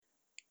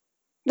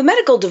The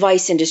medical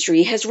device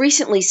industry has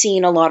recently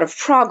seen a lot of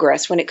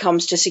progress when it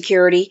comes to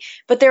security,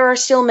 but there are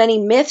still many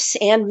myths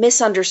and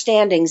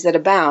misunderstandings that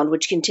abound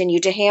which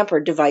continue to hamper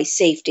device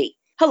safety.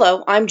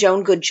 Hello, I'm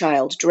Joan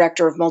Goodchild,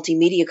 Director of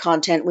Multimedia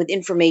Content with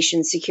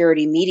Information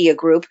Security Media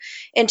Group,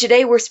 and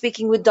today we're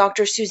speaking with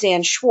Dr.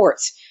 Suzanne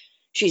Schwartz.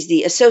 She's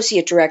the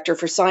Associate Director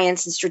for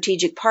Science and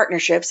Strategic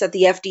Partnerships at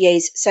the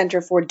FDA's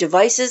Center for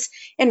Devices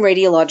and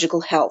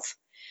Radiological Health.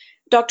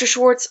 Dr.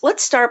 Schwartz,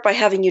 let's start by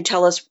having you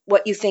tell us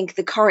what you think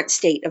the current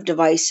state of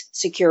device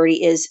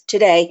security is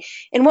today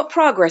and what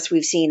progress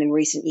we've seen in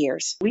recent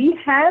years. We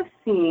have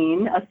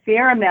seen a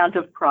fair amount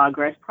of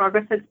progress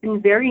that's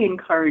been very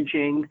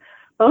encouraging,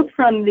 both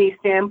from the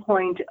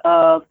standpoint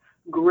of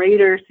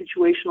greater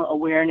situational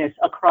awareness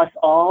across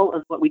all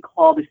of what we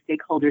call the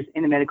stakeholders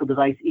in the medical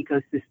device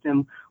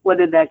ecosystem,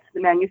 whether that's the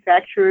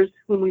manufacturers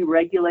whom we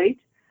regulate,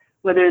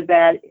 whether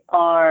that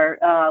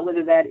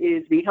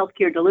is the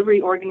healthcare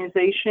delivery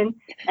organization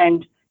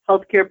and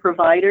healthcare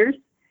providers,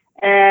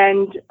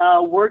 and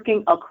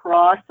working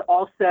across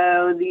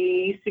also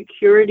the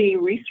security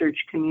research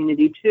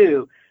community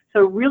too.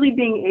 So really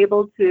being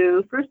able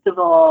to, first of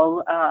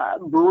all,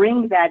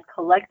 bring that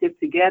collective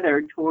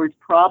together towards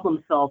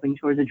problem solving,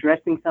 towards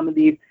addressing some of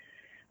these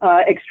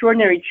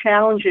extraordinary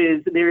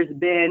challenges. There's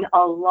been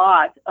a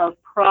lot of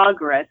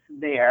progress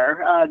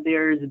there.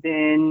 There's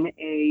been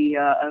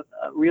a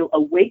real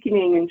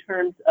awakening in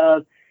terms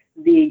of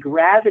the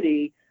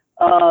gravity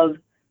of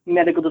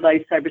medical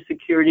device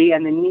cybersecurity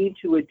and the need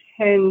to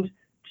attend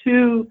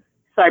to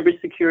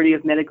cybersecurity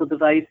of medical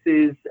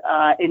devices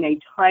in a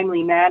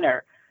timely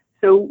manner.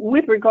 So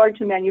with regard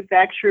to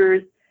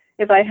manufacturers,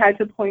 if I had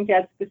to point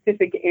out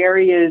specific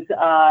areas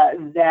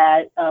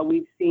that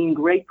we've seen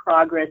great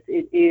progress,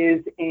 it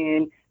is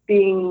in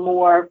being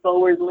more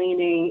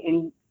forward-leaning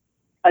in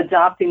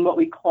adopting what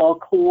we call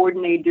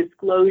coordinated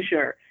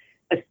disclosure,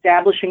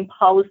 establishing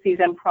policies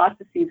and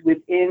processes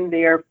within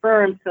their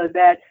firms so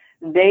that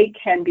they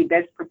can be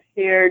best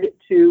prepared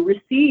to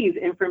receive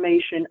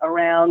information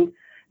around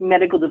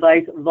medical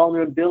device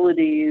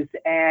vulnerabilities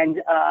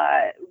and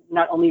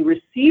not only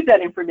receive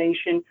that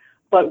information,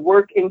 but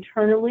work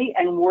internally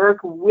and work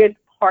with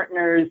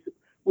partners,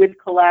 with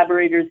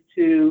collaborators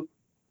to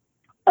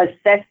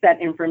assess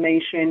that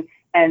information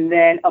and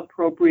then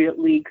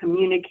appropriately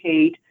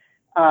communicate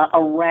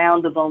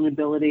around the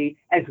vulnerability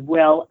as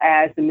well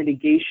as the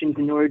mitigations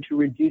in order to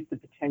reduce the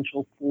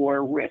potential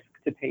for risk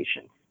to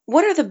patients.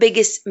 What are the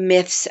biggest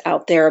myths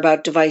out there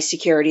about device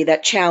security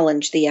that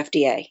challenge the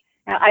FDA?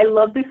 I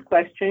love this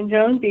question,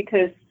 Joan,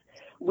 because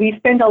we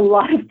spend a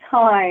lot of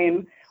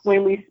time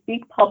when we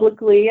speak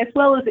publicly, as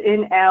well as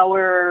in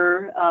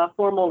our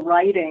formal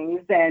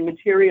writings and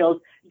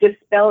materials,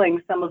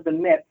 dispelling some of the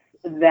myths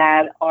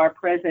that are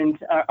present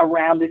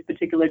around this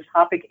particular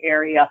topic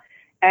area.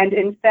 And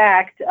in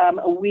fact,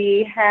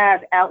 we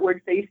have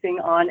outward facing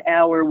on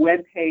our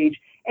webpage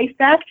a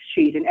fact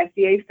sheet, an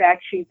FDA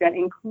fact sheet that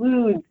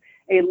includes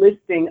a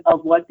listing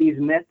of what these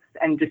myths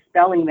and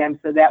dispelling them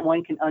so that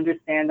one can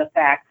understand the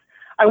facts.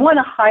 I want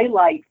to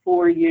highlight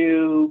for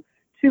you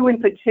two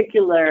in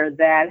particular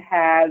that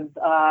have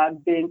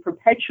been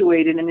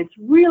perpetuated, and it's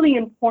really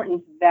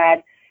important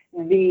that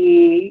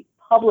the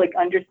public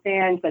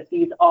understands that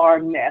these are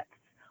myths.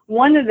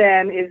 One of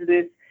them is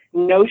this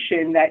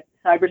notion that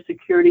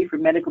cybersecurity for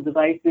medical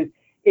devices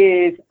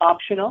is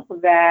optional,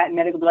 that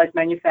medical device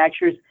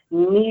manufacturers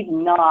need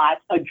not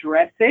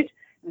address it,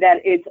 that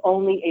it's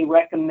only a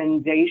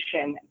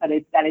recommendation, that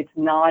it's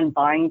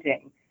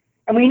non-binding.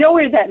 And we know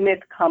where that myth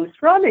comes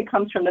from. It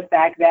comes from the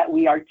fact that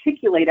we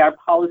articulate our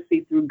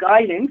policy through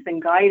guidance,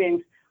 and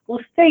guidance will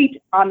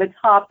state on the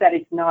top that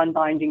it's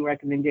non-binding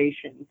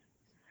recommendations.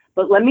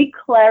 But let me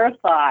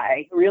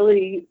clarify,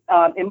 really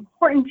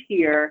important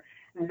here,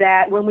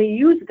 that when we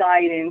use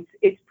guidance,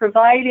 it's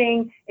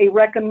providing a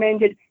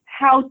recommended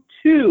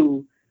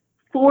how-to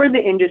for the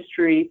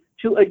industry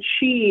to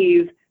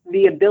achieve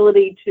the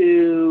ability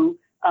to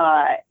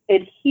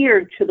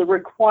adhere to the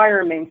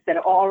requirements that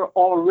are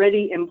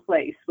already in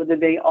place, whether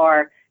they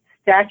are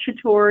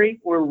statutory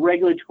or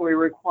regulatory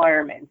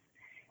requirements.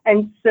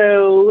 And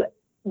so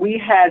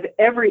we have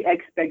every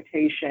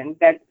expectation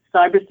that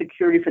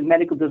cybersecurity for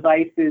medical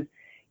devices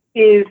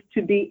is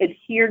to be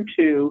adhered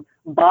to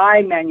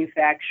by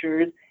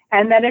manufacturers,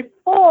 and that it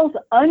falls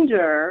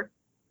under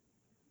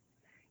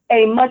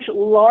a much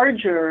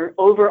larger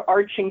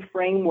overarching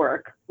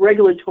framework,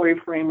 regulatory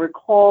framework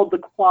called the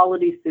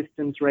Quality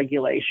Systems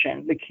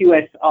Regulation, the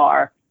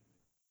QSR.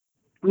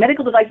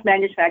 Medical device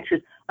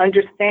manufacturers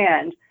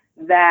understand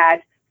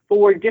that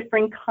for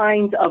different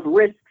kinds of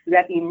risks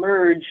that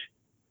emerge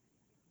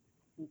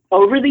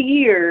over the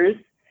years,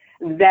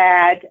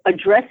 that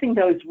addressing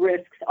those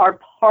risks are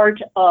part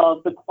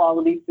of the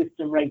Quality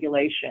System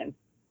Regulation.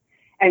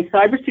 And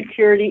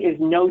cybersecurity is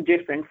no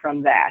different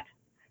from that.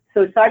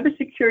 So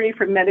cybersecurity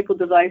for medical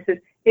devices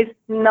is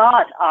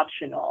not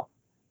optional.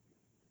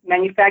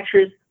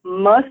 Manufacturers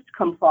must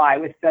comply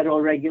with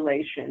federal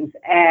regulations,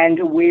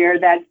 and where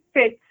that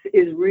fits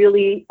is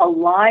really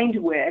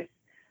aligned with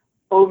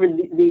over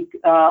the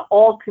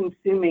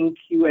all-consuming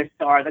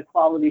QSR, the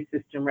quality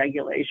system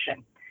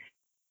regulation.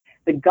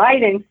 The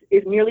guidance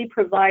is merely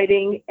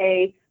providing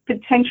a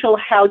potential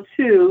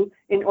how-to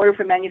in order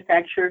for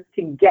manufacturers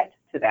to get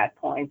to that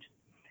point.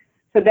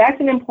 So that's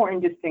an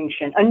important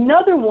distinction.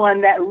 Another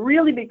one that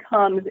really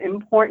becomes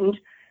important,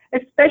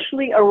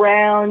 especially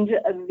around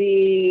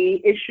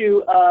the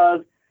issue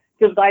of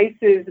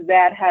devices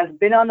that have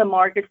been on the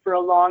market for a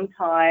long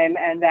time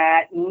and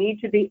that need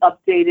to be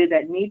updated,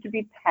 that need to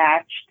be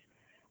patched,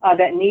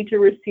 that need to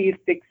receive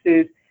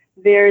fixes.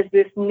 There's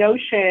this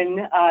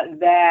notion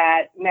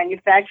that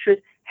manufacturers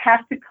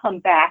have to come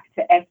back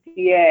to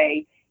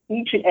FDA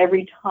each and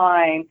every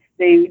time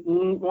they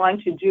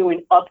want to do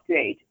an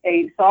update,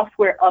 a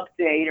software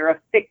update or a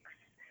fix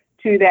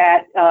to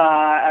that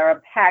or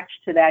a patch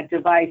to that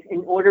device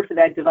in order for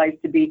that device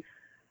to be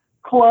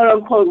quote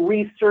unquote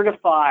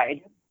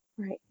recertified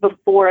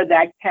before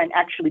that can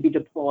actually be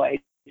deployed.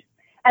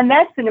 And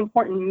that's an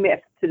important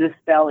myth to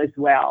dispel as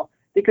well,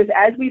 because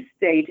as we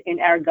state in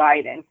our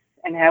guidance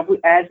and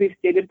as we've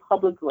stated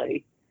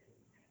publicly,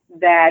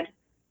 that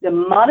the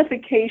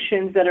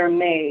modifications that are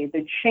made,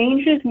 the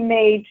changes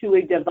made to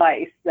a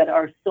device that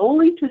are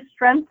solely to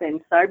strengthen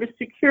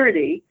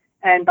cybersecurity,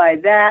 and by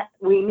that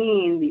we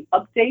mean the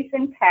updates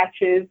and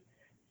patches,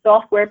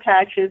 software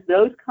patches,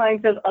 those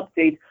kinds of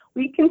updates,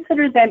 we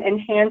consider them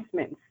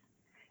enhancements.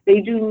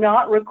 They do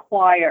not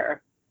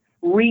require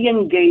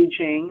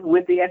re-engaging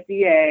with the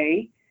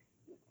FDA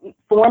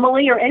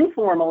formally or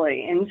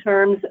informally in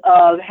terms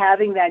of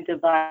having that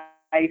device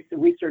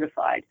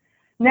recertified.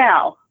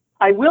 Now,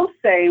 I will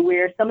say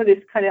where some of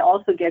this kind of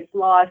also gets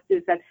lost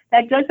is that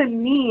that doesn't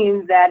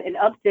mean that an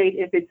update,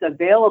 if it's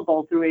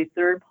available through a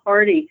third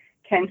party,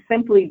 can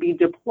simply be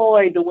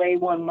deployed the way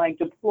one might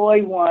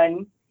deploy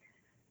one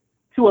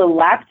to a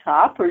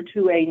laptop or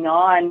to a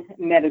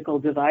non-medical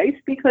device,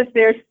 because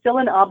there's still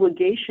an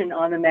obligation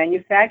on the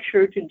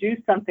manufacturer to do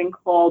something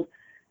called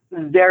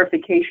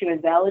verification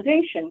and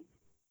validation.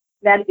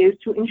 That is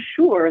to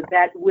ensure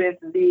that with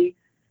the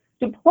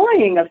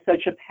deploying of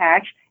such a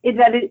patch,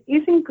 that it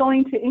isn't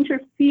going to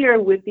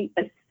interfere with the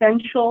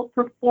essential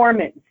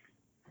performance,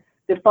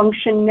 the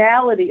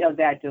functionality of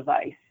that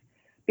device,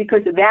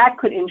 because that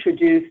could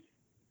introduce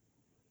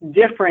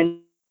different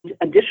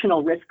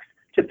additional risks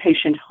to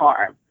patient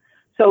harm.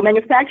 So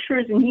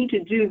manufacturers need to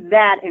do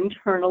that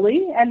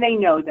internally, and they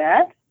know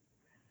that,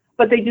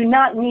 but they do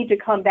not need to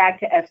come back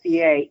to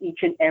FDA each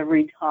and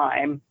every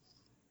time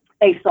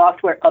a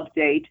software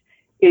update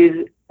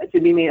is to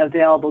be made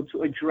available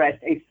to address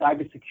a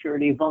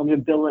cybersecurity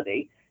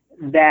vulnerability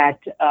that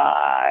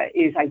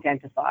is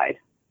identified.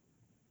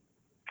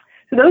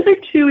 So those are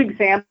two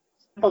examples.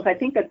 I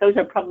think that those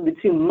are probably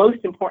the two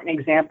most important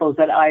examples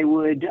that I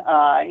would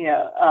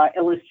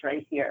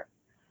illustrate here.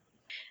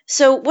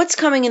 So what's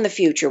coming in the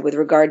future with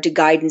regard to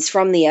guidance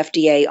from the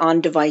FDA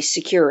on device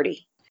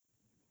security?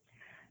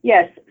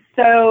 Yes,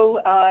 so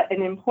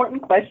an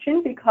important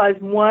question, because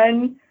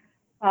one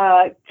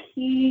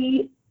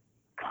key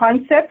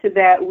concept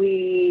that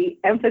we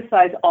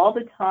emphasize all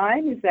the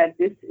time is that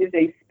this is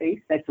a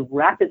space that's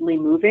rapidly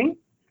moving,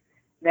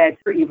 that's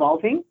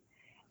evolving,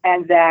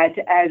 and that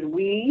as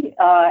we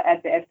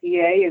at the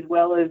FDA, as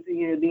well as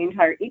the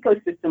entire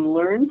ecosystem,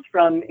 learns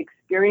from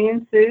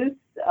experiences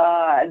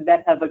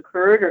that have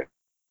occurred or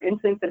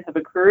incidents that have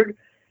occurred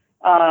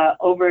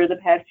over the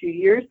past few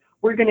years,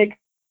 we're going to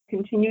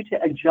continue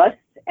to adjust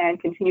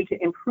and continue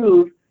to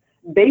improve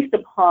based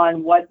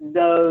upon what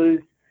those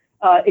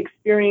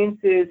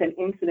experiences and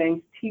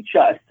incidents teach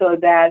us, so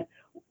that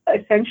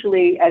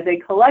essentially as a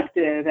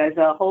collective, as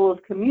a whole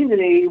of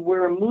community,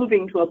 we're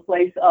moving to a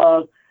place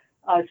of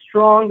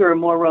stronger,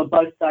 more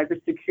robust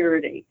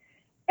cybersecurity.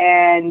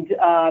 And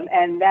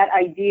that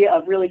idea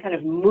of really kind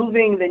of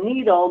moving the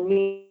needle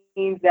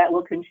means that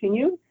we'll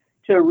continue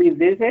to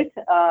revisit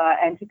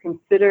and to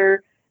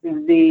consider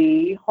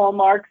the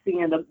hallmarks,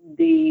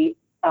 the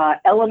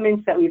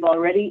elements that we've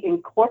already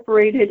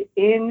incorporated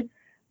in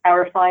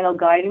our final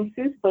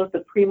guidances, both the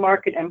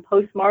pre-market and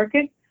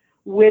post-market,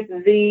 with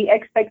the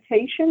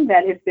expectation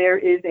that if there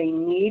is a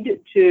need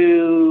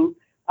to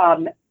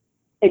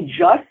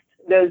adjust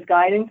those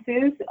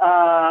guidances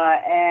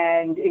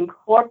and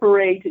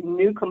incorporate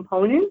new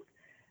components,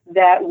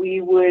 that we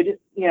would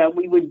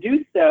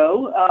do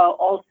so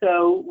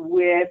also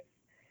with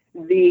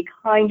the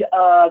kind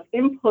of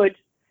input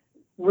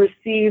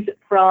received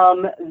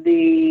from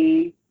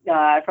the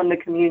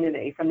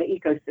community, from the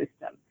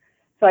ecosystem.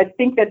 So I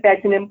think that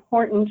that's an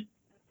important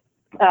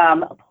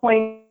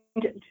point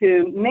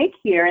to make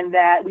here, in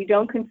that we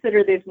don't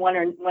consider this one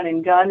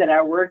and done, that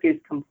our work is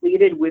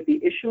completed with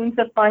the issuance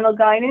of final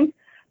guidance,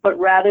 but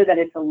rather that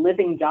it's a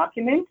living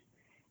document.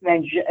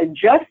 And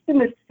just in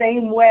the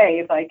same way,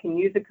 if I can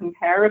use a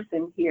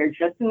comparison here,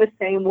 just in the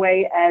same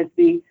way as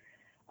the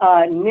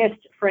NIST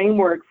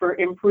framework for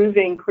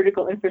improving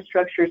critical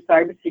infrastructure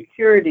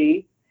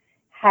cybersecurity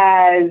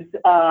has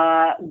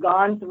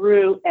gone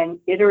through an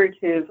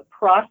iterative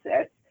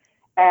process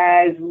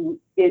as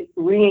it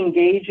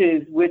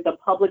re-engages with the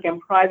public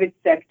and private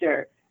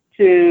sector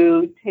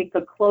to take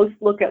a close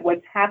look at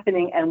what's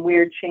happening and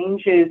where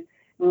changes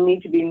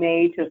need to be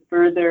made to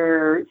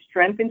further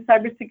strengthen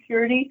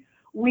cybersecurity,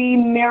 we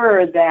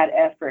mirror that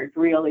effort,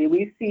 really.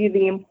 We see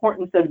the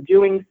importance of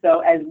doing so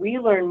as we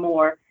learn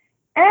more.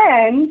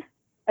 And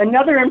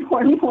another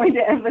important point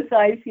to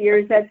emphasize here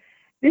is that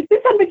this is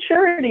a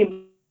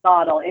maturity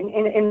model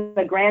in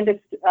the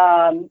grandest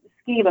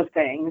scheme of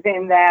things,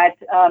 in that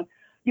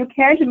you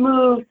can't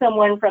move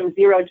someone from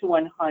 0 to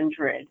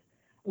 100,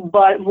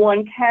 but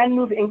one can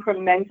move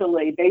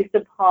incrementally based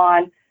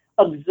upon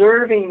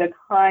observing the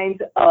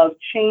kinds of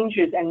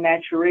changes and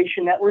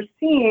maturation that we're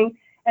seeing,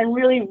 and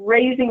really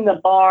raising the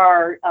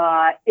bar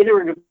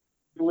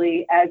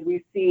iteratively as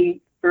we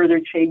see further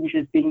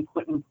changes being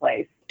put in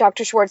place.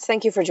 Dr. Schwartz,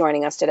 thank you for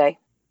joining us today.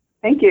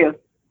 Thank you.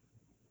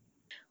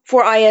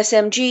 For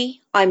ISMG,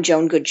 I'm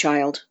Joan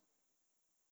Goodchild.